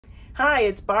Hi,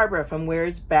 it's Barbara from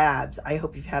Where's BabZ. I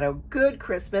hope you've had a good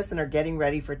Christmas and are getting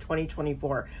ready for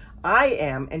 2024. I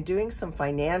am, and doing some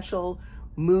financial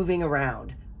moving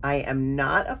around. I am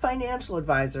not a financial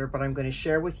advisor, but I'm going to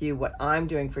share with you what I'm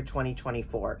doing for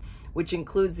 2024, which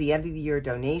includes the end of the year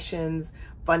donations,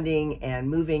 funding, and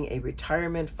moving a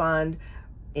retirement fund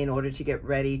in order to get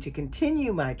ready to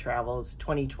continue my travels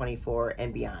 2024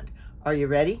 and beyond. Are you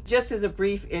ready? Just as a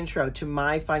brief intro to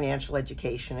my financial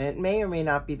education, it may or may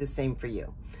not be the same for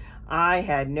you. I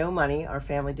had no money. Our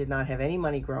family did not have any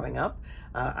money growing up.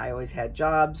 I always had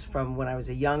jobs from when I was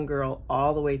a young girl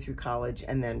all the way through college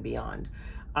and then beyond.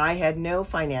 I had no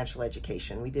financial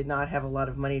education. We did not have a lot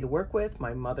of money to work with.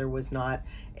 My mother was not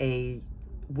a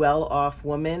well-off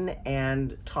woman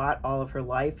and taught all of her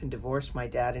life and divorced my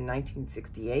dad in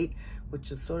 1968,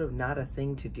 which was sort of not a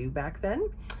thing to do back then.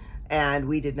 And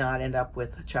we did not end up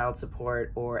with child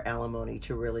support or alimony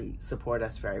to really support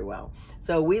us very well.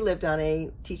 So we lived on a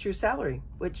teacher's salary,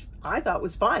 which I thought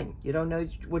was fine. You don't know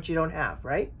what you don't have,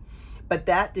 right? But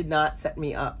that did not set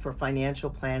me up for financial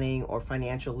planning or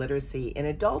financial literacy in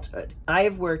adulthood. I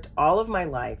have worked all of my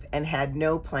life and had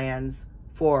no plans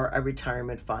for a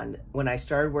retirement fund when I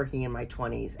started working in my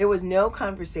 20s. There was no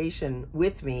conversation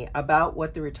with me about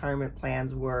what the retirement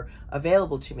plans were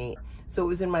available to me. So it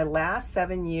was in my last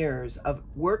 7 years of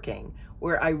working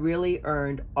where I really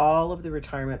earned all of the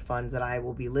retirement funds that I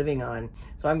will be living on.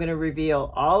 So I'm going to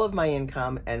reveal all of my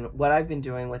income and what I've been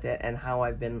doing with it and how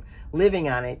I've been living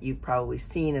on it. You've probably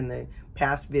seen in the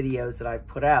past videos that I've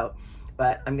put out,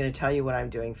 but I'm going to tell you what I'm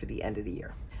doing for the end of the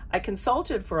year. I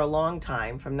consulted for a long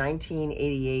time, from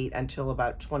 1988 until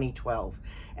about 2012.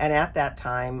 And at that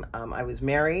time, I was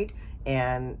married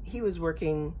and he was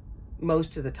working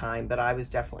most of the time, but I was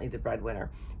definitely the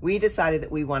breadwinner. We decided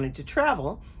that we wanted to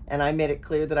travel, and I made it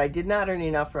clear that I did not earn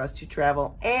enough for us to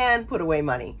travel and put away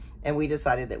money. And we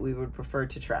decided that we would prefer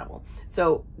to travel.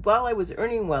 So while I was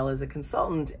earning well as a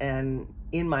consultant and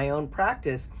in my own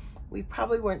practice, we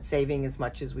probably weren't saving as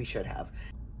much as we should have.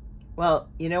 Well,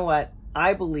 you know what?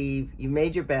 I believe you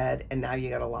made your bed and now you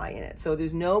got to lie in it. So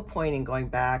there's no point in going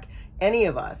back, any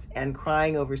of us, and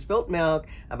crying over spilt milk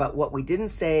about what we didn't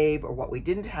save or what we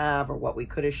didn't have or what we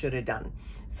could have, should have done.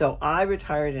 So I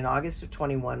retired in August of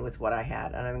 21 with what I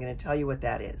had, and I'm going to tell you what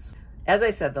that is. As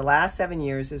I said, the last 7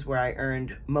 years is where I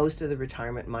earned most of the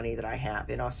retirement money that I have.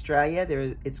 In Australia,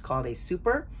 it's called a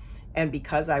super. And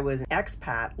because I was an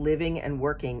expat living and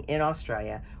working in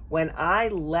Australia, when I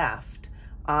left,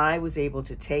 I was able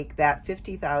to take that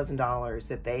 $50,000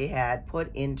 that they had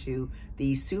put into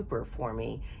the super for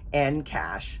me and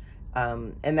cash,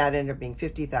 and that ended up being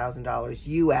 $50,000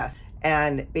 US.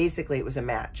 And basically it was a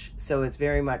match. So it's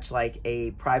very much like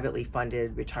a privately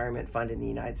funded retirement fund in the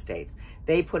United States.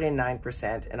 They put in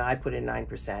 9% and I put in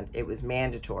 9%. It was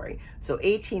mandatory. So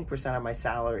 18% of my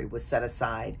salary was set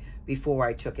aside before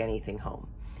I took anything home.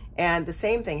 And the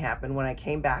same thing happened when I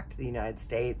came back to the United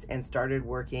States and started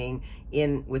working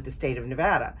with the state of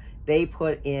Nevada. They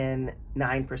put in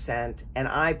 9% and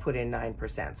I put in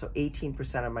 9%. So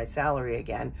 18% of my salary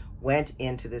again went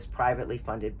into this privately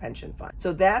funded pension fund.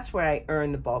 So that's where I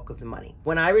earned the bulk of the money.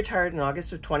 When I retired in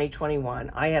August of 2021,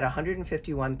 I had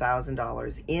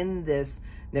 $151,000 in this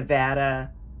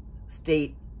Nevada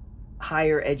state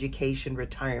higher education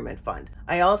retirement fund.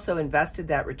 I also invested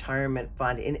that retirement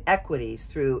fund in equities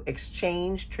through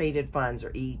exchange traded funds, or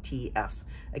ETFs.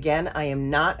 Again, I am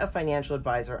not a financial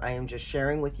advisor. I am just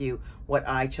sharing with you what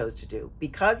I chose to do.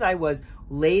 Because I was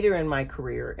later in my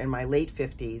career, in my late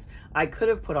 50s, I could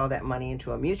have put all that money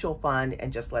into a mutual fund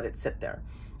and just let it sit there.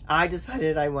 I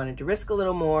decided I wanted to risk a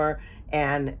little more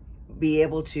and be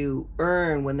able to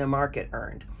earn when the market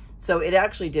earned. So it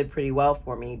actually did pretty well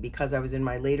for me because I was in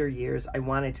my later years. I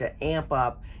wanted to amp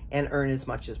up and earn as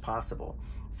much as possible.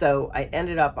 So I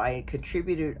had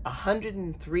contributed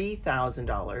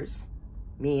 $103,000.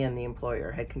 Me and the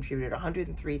employer had contributed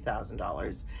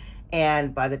 $103,000.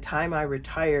 And by the time I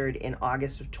retired in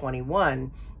August of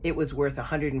 21, it was worth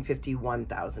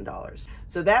 $151,000.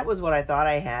 So that was what I thought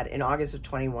I had in August of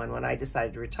 21 when I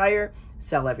decided to retire,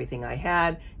 sell everything I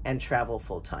had, and travel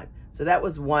full time. So that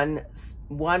was one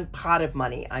pot of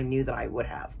money I knew that I would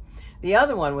have. The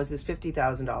other one was this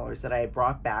 $50,000 that I had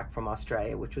brought back from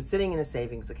Australia, which was sitting in a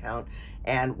savings account.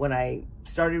 And when I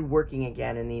started working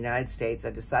again in the United States, I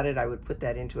decided I would put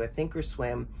that into a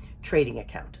Thinkorswim trading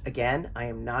account. Again, I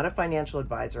am not a financial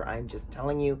advisor. I'm just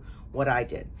telling you what I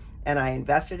did. And I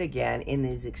invested again in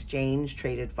these exchange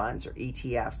traded funds, or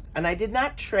ETFs. And I did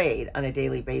not trade on a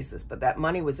daily basis, but that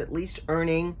money was at least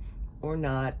earning, or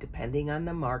not, depending on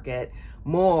the market,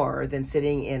 more than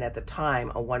sitting in, at the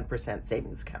time, a 1%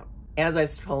 savings account. As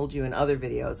I've told you in other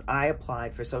videos, I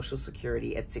applied for Social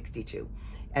Security at 62,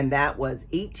 and that was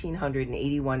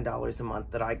 $1,881 a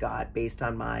month that I got based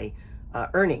on my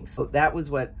earnings. So that was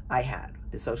what I had.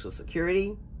 The Social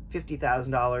Security,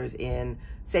 $50,000 in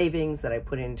savings that I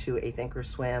put into a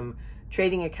Thinkorswim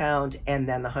trading account, and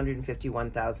then the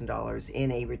 $151,000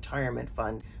 in a retirement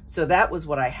fund. So that was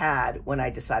what I had when I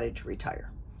decided to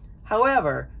retire.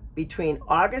 However, between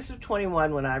August of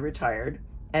 21 when I retired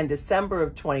and December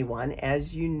of 21,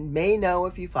 as you may know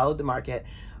if you followed the market,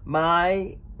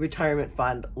 my retirement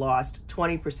fund lost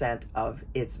 20% of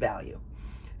its value.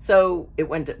 So it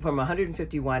went from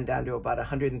 151 down to about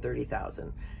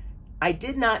 130,000. I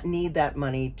did not need that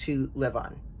money to live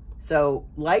on. So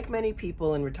like many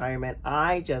people in retirement,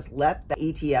 I just let the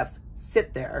ETFs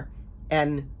sit there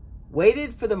and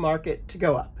waited for the market to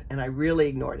go up, and I really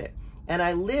ignored it. And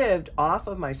I lived off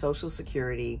of my Social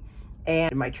Security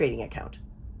and my trading account.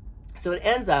 So it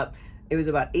ends up, it was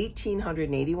about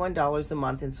 $1,881 a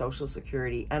month in Social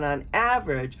Security, and on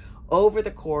average, over the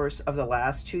course of the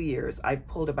last 2 years, I've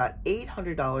pulled about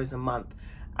 $800 a month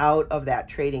out of that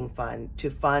trading fund to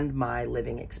fund my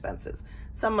living expenses.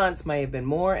 Some months might have been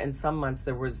more, and some months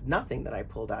there was nothing that I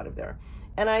pulled out of there.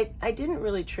 And I didn't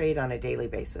really trade on a daily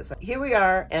basis. Here we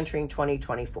are entering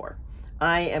 2024.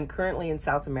 I am currently in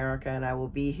South America, and I will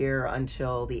be here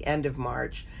until the end of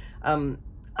March.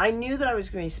 I knew that I was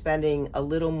going to be spending a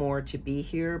little more to be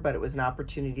here, but it was an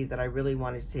opportunity that I really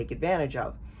wanted to take advantage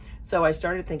of. So I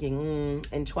started thinking,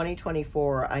 in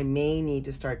 2024, I may need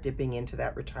to start dipping into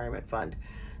that retirement fund.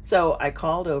 So I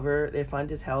called over, the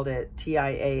fund is held at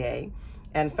TIAA,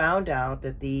 and found out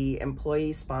that the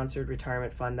employee-sponsored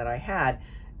retirement fund that I had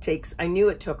I knew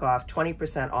it took off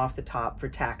 20% off the top for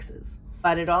taxes,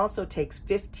 but it also takes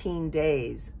 15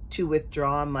 days to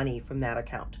withdraw money from that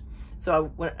account.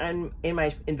 So when I'm in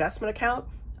my investment account,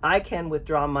 I can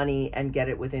withdraw money and get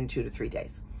it within 2 to 3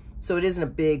 days. So it isn't a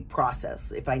big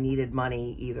process if I needed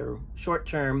money either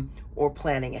short-term or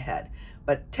planning ahead.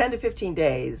 But 10 to 15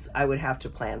 days I would have to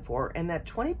plan for. And that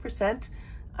 20%,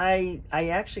 I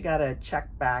actually got a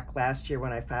check back last year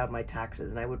when I filed my taxes,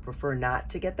 and I would prefer not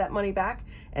to get that money back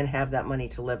and have that money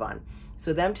to live on.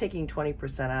 So them taking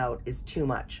 20% out is too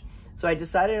much. So I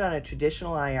decided on a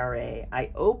traditional IRA.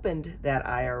 I opened that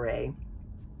IRA,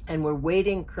 and we're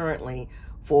waiting currently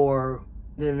for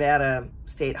the Nevada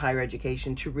State Higher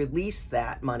Education to release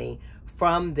that money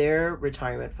from their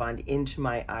retirement fund into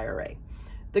my IRA.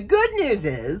 The good news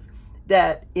is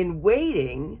that in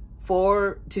waiting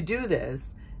to do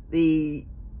this, the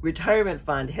retirement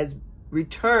fund has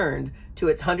returned to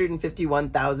its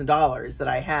 $151,000 that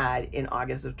I had in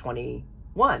August of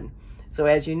 21. So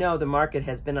as you know, the market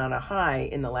has been on a high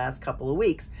in the last couple of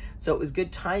weeks. So it was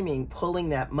good timing pulling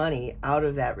that money out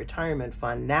of that retirement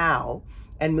fund now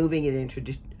and moving it into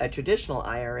a traditional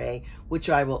IRA, which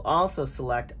I will also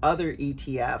select other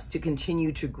ETFs to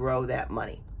continue to grow that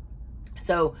money.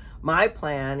 So my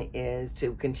plan is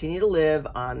to continue to live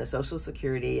on the Social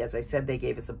Security. As I said, they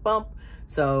gave us a bump.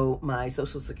 So my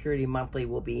Social Security monthly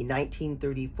will be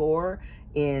 $1,934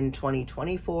 in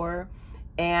 2024.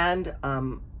 And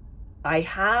I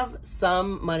have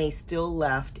some money still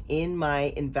left in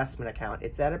my investment account.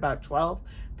 It's at about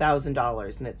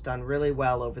 $12,000, and it's done really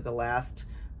well over the last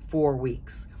 4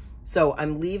 weeks. So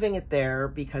I'm leaving it there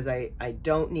because I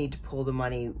don't need to pull the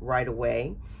money right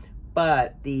away.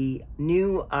 But the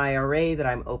new IRA that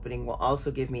I'm opening will also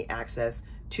give me access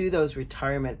to those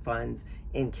retirement funds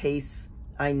in case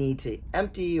I need to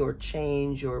empty or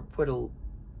change or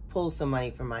pull some money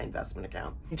from my investment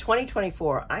account. In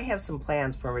 2024, I have some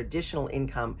plans for additional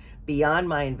income beyond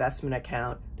my investment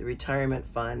account, the retirement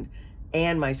fund,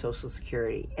 and my Social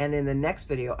Security. And in the next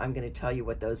video, I'm going to tell you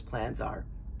what those plans are.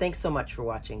 Thanks so much for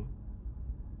watching.